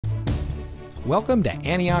Welcome to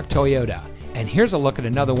Antioch Toyota, and here's a look at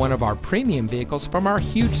another one of our premium vehicles from our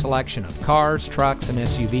huge selection of cars, trucks, and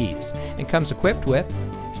SUVs, and comes equipped with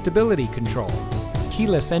stability control,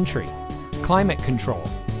 keyless entry, climate control,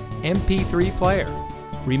 MP3 player,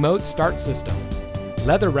 remote start system,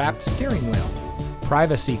 leather-wrapped steering wheel,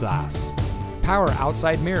 privacy glass, power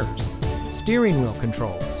outside mirrors, steering wheel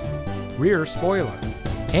controls, rear spoiler,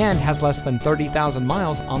 and has less than 30,000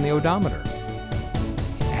 miles on the odometer.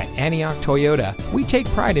 At Antioch Toyota, we take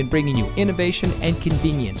pride in bringing you innovation and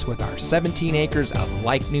convenience with our 17 acres of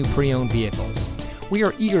like-new pre-owned vehicles. We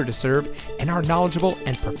are eager to serve, and our knowledgeable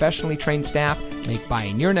and professionally trained staff make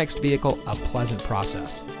buying your next vehicle a pleasant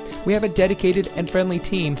process. We have a dedicated and friendly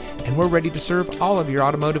team, and we're ready to serve all of your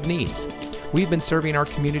automotive needs. We've been serving our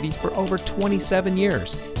community for over 27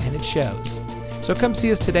 years, and it shows. So come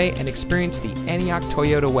see us today and experience the Antioch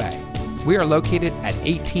Toyota way. We are located at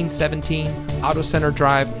 1817 Auto Center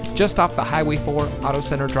Drive, just off the Highway 4 Auto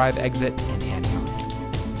Center Drive exit in Antioch.